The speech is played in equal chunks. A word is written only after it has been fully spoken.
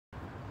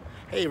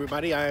Hey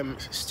everybody, I'm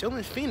still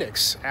in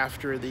Phoenix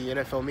after the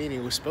NFL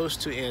meeting was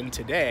supposed to end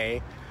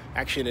today.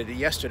 Actually, it ended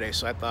yesterday,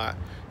 so I thought,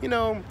 you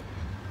know,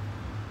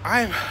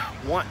 I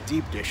want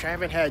deep dish. I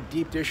haven't had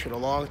deep dish in a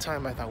long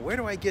time. I thought, where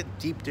do I get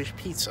deep dish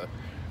pizza?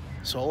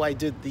 So I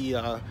did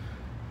the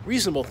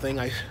reasonable thing.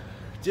 I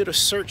did a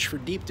search for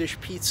deep dish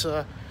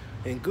pizza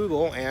in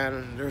Google,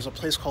 and there's a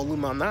place called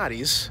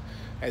Malnati's.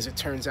 As it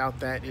turns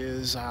out, that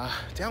is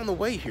down the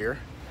way here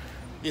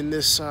in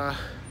this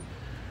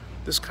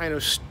kind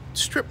of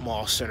strip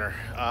mall center,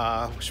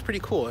 which is pretty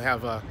cool. They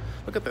have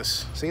look at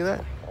this. See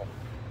that?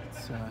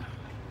 It's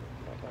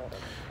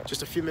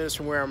just a few minutes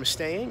from where I'm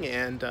staying,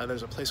 and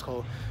there's a place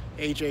called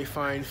AJ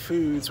Fine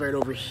Foods right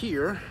over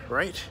here,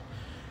 right?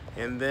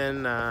 And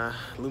then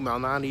Lou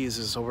Malnati's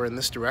is over in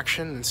this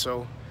direction, and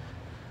so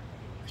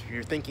if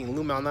you're thinking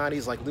Lou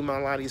Malnati's like Lou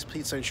Malnati's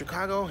Pizza in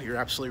Chicago, you're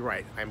absolutely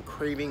right. I'm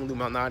craving Lou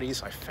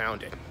Malnati's. I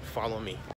found it. Follow me.